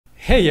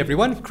Hey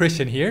everyone,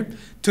 Christian here.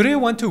 Today I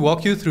want to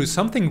walk you through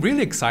something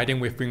really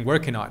exciting we've been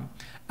working on.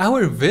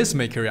 Our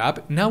VizMaker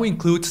app now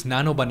includes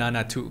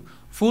NanoBanana 2,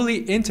 fully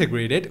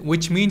integrated,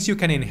 which means you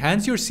can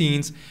enhance your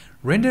scenes,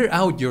 render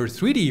out your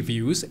 3D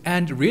views,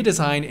 and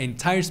redesign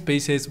entire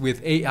spaces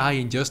with AI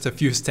in just a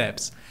few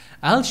steps.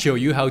 I'll show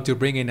you how to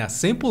bring in a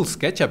simple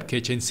SketchUp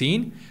kitchen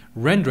scene,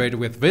 render it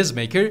with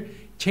VizMaker,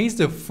 change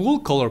the full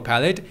color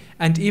palette,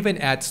 and even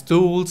add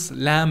stools,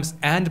 lamps,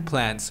 and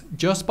plants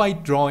just by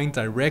drawing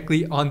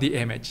directly on the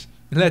image.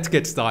 Let's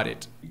get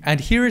started. And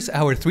here's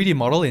our 3D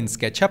model in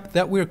SketchUp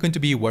that we're going to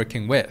be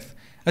working with.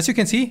 As you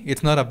can see,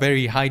 it's not a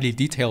very highly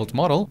detailed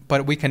model,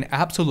 but we can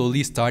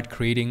absolutely start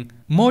creating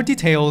more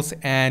details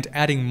and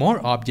adding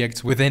more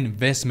objects within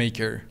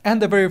VizMaker.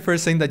 And the very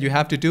first thing that you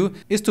have to do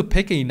is to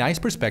pick a nice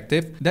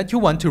perspective that you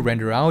want to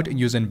render out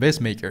using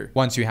VizMaker.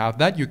 Once you have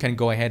that, you can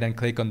go ahead and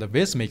click on the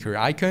VizMaker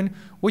icon,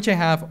 which I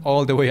have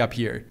all the way up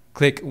here.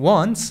 Click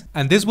once,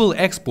 and this will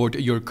export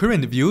your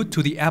current view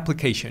to the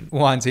application.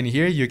 Once in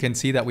here, you can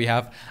see that we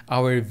have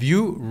our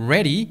view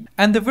ready.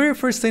 And the very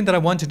first thing that I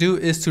want to do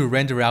is to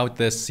render out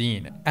this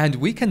scene. And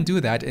we can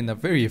do that in a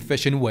very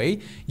efficient way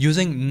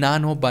using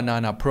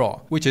NanoBanana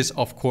Pro, which is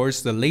of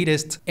course the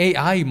latest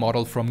AI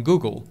model from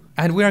Google.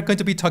 And we are going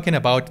to be talking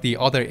about the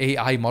other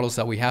AI models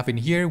that we have in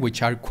here,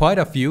 which are quite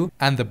a few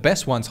and the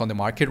best ones on the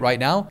market right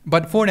now.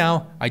 But for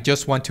now, I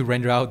just want to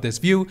render out this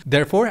view.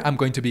 Therefore, I'm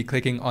going to be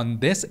clicking on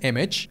this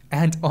image,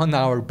 and on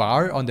our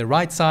bar on the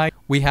right side,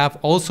 we have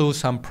also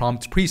some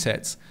prompt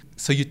presets.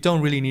 So you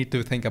don't really need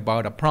to think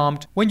about a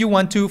prompt when you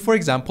want to, for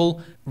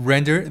example,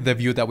 render the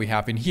view that we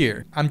have in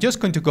here. I'm just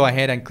going to go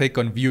ahead and click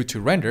on View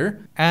to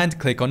Render and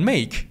click on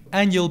Make.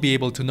 And you'll be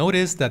able to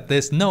notice that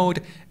this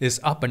node is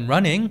up and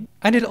running,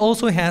 and it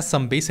also has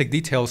some basic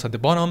details at the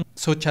bottom,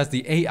 such as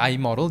the AI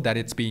model that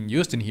it's being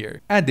used in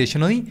here.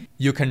 Additionally,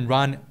 you can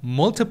run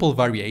multiple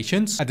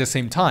variations at the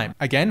same time.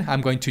 Again,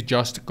 I'm going to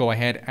just go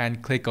ahead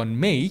and click on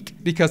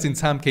Make, because in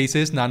some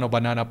cases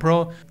NanoBanana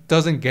Pro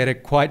doesn't get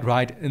it quite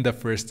right in the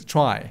first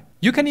try.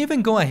 You can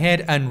even go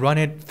ahead and run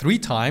it 3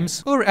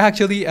 times, or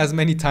actually as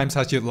many times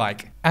as you'd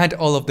like. And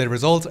all of the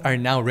results are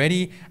now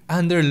ready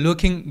and they're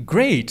looking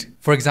great.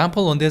 For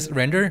example, on this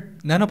render,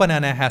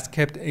 NanoBanana has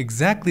kept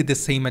exactly the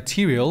same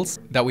materials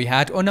that we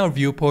had on our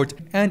viewport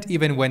and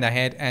even went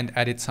ahead and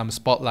added some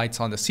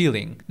spotlights on the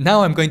ceiling.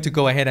 Now I'm going to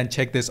go ahead and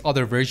check this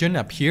other version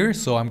up here.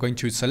 So I'm going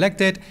to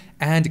select it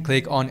and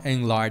click on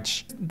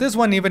Enlarge. This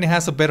one even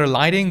has a better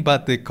lighting,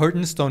 but the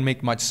curtains don't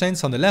make much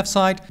sense on the left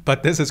side,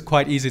 but this is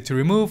quite easy to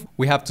remove.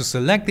 We have to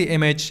select the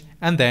image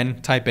and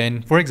then type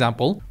in, for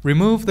example,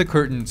 remove the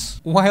curtains.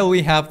 While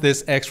we have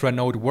this extra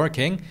node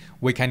working,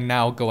 we can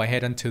now go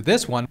ahead into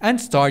this one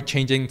and start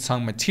changing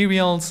some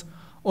materials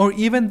or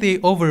even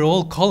the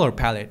overall color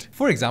palette.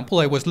 For example,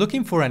 I was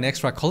looking for an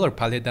extra color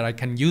palette that I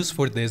can use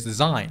for this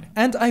design,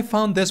 and I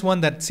found this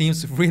one that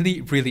seems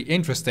really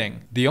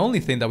interesting. The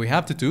only thing that we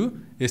have to do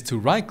is to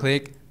right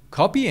click,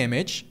 copy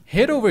image,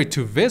 head over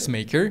to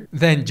VizMaker,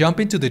 then jump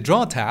into the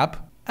Draw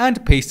tab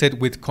and paste it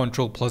with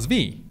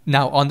Ctrl+V.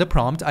 Now on the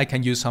prompt, I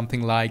can use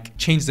something like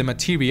change the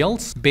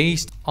materials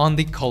based on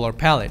the color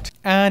palette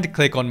and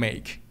click on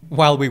Make.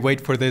 While we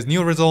wait for this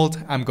new result,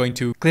 I'm going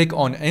to click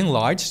on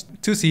Enlarge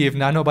to see if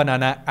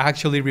NanoBanana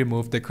actually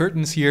removed the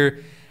curtains here.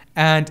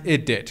 And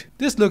it did.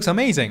 This looks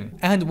amazing.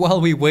 And while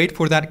we wait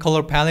for that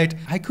color palette,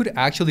 I could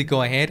actually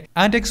go ahead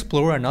and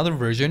explore another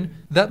version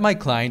that my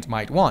client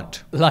might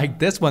want. Like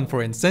this one,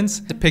 for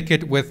instance. Pick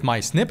it with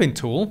my snipping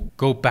tool,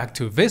 go back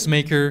to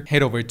VizMaker,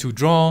 head over to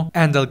Draw,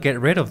 and I'll get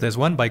rid of this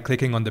one by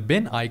clicking on the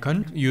bin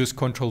icon, use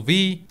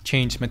Ctrl+V,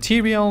 change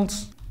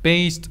materials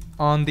based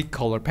on the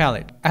color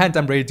palette. And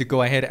I'm ready to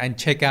go ahead and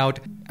check out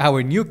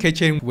our new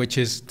kitchen, which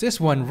is this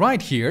one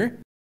right here.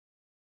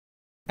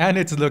 And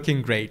it's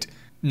looking great.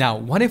 Now,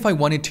 what if I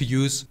wanted to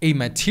use a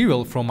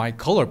material from my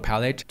color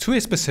palette to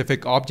a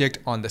specific object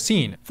on the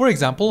scene? For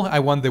example, I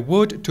want the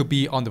wood to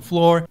be on the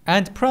floor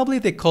and probably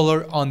the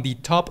color on the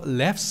top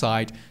left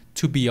side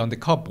to be on the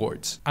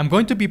cupboards. I'm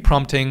going to be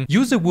prompting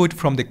use the wood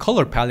from the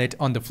color palette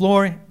on the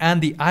floor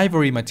and the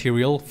ivory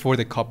material for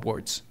the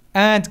cupboards.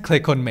 And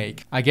click on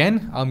Make.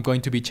 Again, I'm going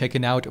to be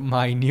checking out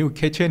my new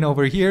kitchen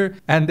over here,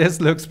 and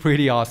this looks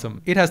pretty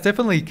awesome. It has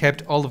definitely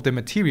kept all of the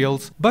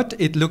materials, but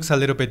it looks a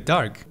little bit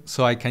dark,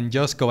 so I can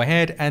just go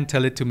ahead and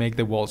tell it to make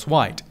the walls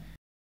white.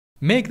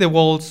 Make the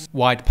walls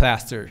white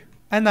plaster.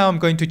 And now I'm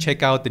going to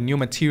check out the new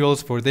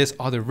materials for this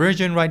other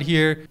version right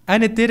here,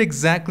 and it did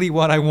exactly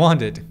what I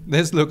wanted.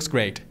 This looks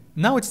great.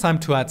 Now it's time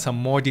to add some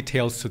more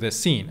details to this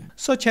scene,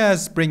 such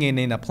as bringing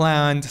in a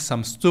plant,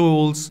 some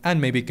stools,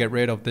 and maybe get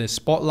rid of the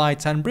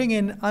spotlights and bring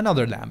in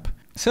another lamp.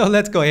 So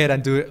let's go ahead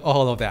and do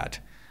all of that.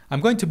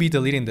 I'm going to be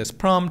deleting this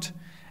prompt,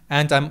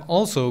 and I'm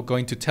also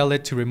going to tell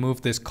it to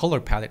remove this color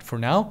palette for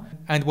now.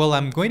 And while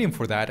I'm waiting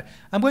for that,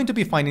 I'm going to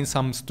be finding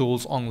some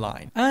stools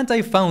online. And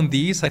I found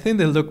these. I think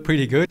they look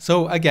pretty good.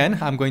 So again,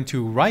 I'm going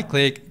to right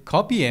click,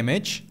 copy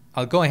image.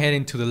 I'll go ahead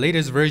into the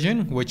latest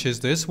version, which is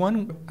this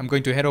one. I'm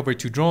going to head over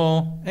to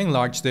Draw,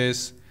 enlarge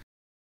this,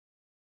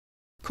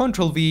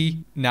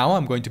 Ctrl+V. Now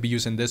I'm going to be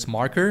using this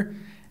marker,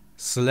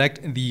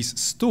 select these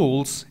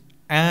stools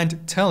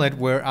and tell it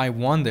where I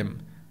want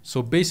them.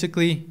 So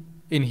basically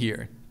in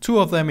here, 2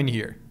 of them in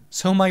here.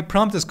 So my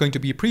prompt is going to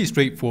be pretty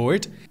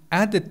straightforward.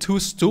 Add the 2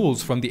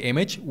 stools from the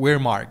image where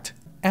marked.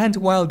 And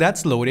while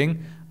that's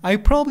loading, I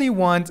probably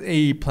want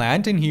a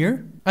plant in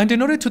here. And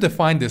in order to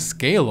define the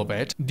scale of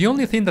it, the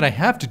only thing that I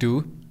have to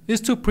do is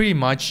to pretty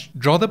much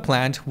draw the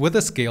plant with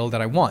the scale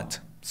that I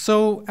want.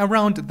 So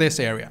around this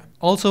area.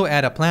 Also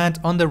add a plant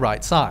on the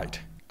right side.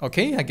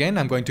 Okay, again,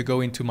 I'm going to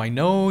go into my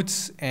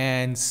notes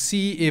and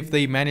see if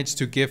they managed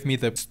to give me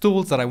the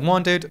stools that I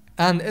wanted.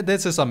 And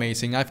this is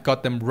amazing. I've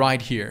got them right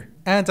here.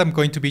 And I'm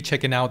going to be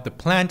checking out the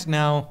plant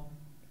now,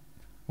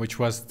 which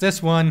was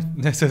this one.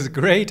 This is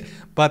great,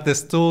 but the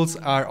stools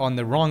are on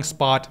the wrong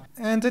spot.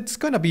 And it's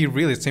gonna be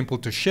really simple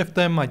to shift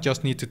them. I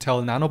just need to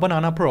tell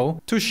NanoBanana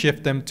Pro to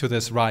shift them to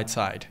this right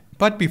side.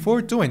 But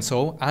before doing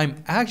so,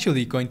 I'm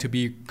actually going to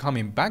be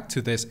coming back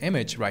to this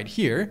image right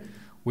here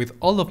with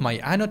all of my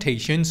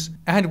annotations.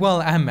 And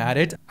while I'm at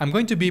it, I'm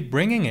going to be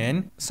bringing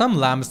in some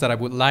lamps that I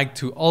would like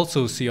to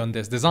also see on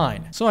this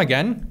design. So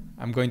again,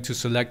 I'm going to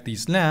select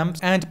these lamps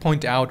and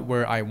point out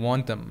where I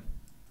want them.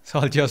 So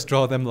I'll just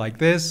draw them like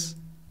this.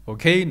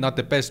 Okay, not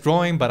the best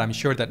drawing, but I'm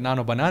sure that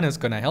NanoBanana is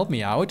gonna help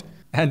me out.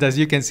 And as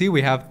you can see,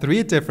 we have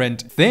 3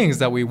 different things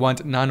that we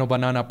want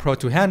NanoBanana Pro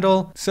to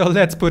handle. So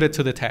let's put it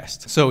to the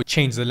test. So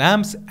change the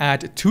lamps,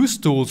 add 2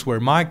 stools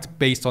where marked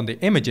based on the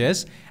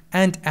images,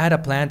 and add a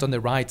plant on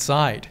the right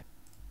side.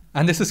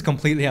 And this is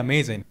completely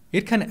amazing.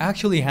 It can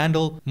actually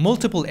handle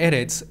multiple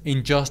edits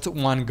in just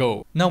one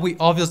go. Now we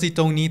obviously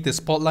don't need the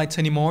spotlights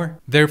anymore.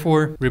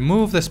 Therefore,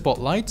 remove the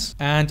spotlights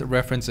and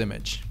reference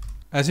image.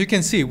 As you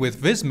can see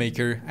with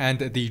VizMaker and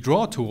the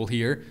draw tool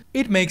here,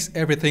 it makes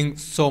everything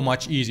so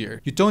much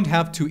easier. You don't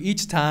have to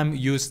each time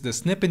use the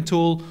snipping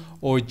tool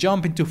or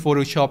jump into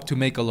Photoshop to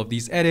make all of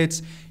these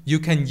edits. You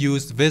can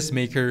use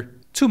VizMaker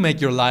to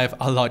make your life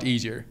a lot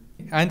easier.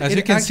 And as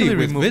you can see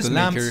with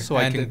VizMaker, so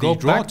I can go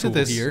back to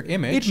this here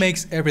image, it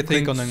makes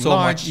everything so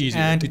much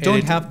easier. And you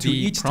don't have to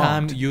each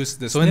time use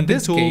the snipping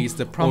tool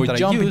the prompt or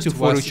jump into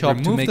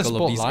Photoshop to make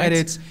all of these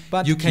edits,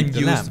 but you can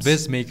use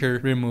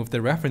VizMaker, remove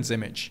the reference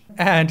image.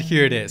 And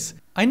here it is.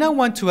 I now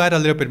want to add a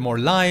little bit more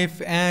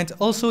life, and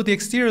also the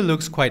exterior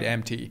looks quite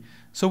empty.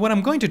 So what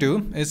I'm going to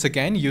do is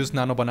again use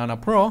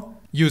NanoBanana Pro,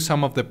 use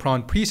some of the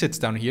prompt presets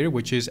down here,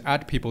 which is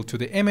add people to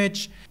the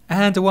image.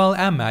 And while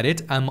I'm at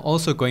it, I'm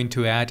also going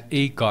to add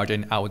a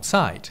garden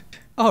outside.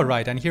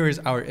 Alright, and here is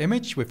our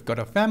image. We've got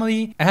a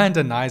family and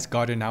a nice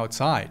garden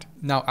outside.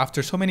 Now,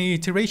 after so many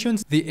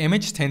iterations, the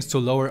image tends to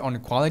lower on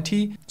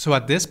quality. So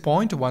at this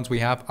point, once we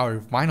have our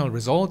final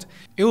result,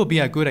 it will be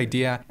a good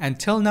idea and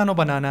tell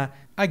NanoBanana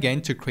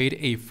again to create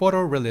a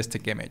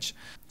photorealistic image.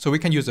 So we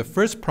can use the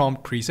first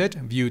prompt preset,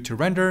 view to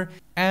render,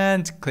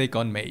 and click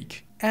on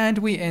make. And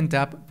we end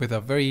up with a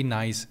very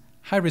nice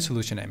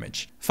high-resolution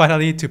image.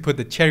 Finally, to put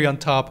the cherry on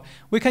top,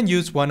 we can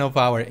use one of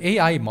our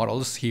AI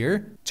models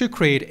here to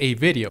create a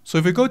video. So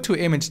if we go to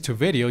image to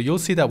video, you'll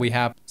see that we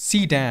have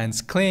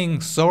Cdance,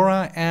 Kling,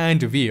 Sora,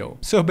 and Veo.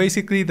 So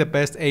basically the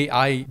best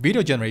AI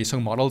video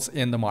generation models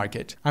in the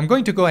market. I'm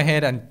going to go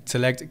ahead and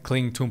select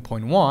Kling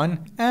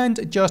 2.1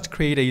 and just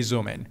create a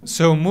zoom in.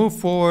 So move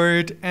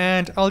forward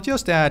and I'll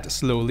just add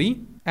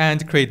slowly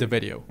and create the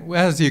video.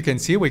 As you can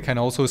see, we can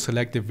also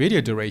select the video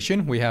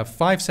duration. We have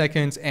 5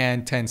 seconds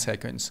and 10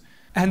 seconds.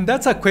 And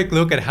that's a quick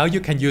look at how you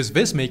can use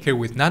VizMaker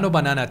with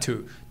NanoBanana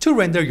 2 to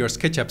render your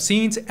SketchUp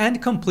scenes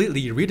and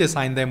completely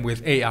redesign them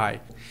with AI.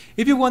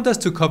 If you want us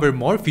to cover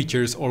more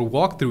features or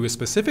walk through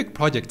specific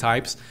project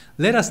types,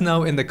 let us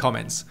know in the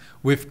comments.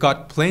 We've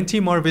got plenty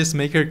more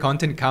VizMaker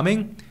content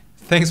coming.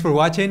 Thanks for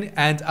watching,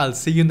 and I'll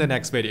see you in the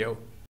next video.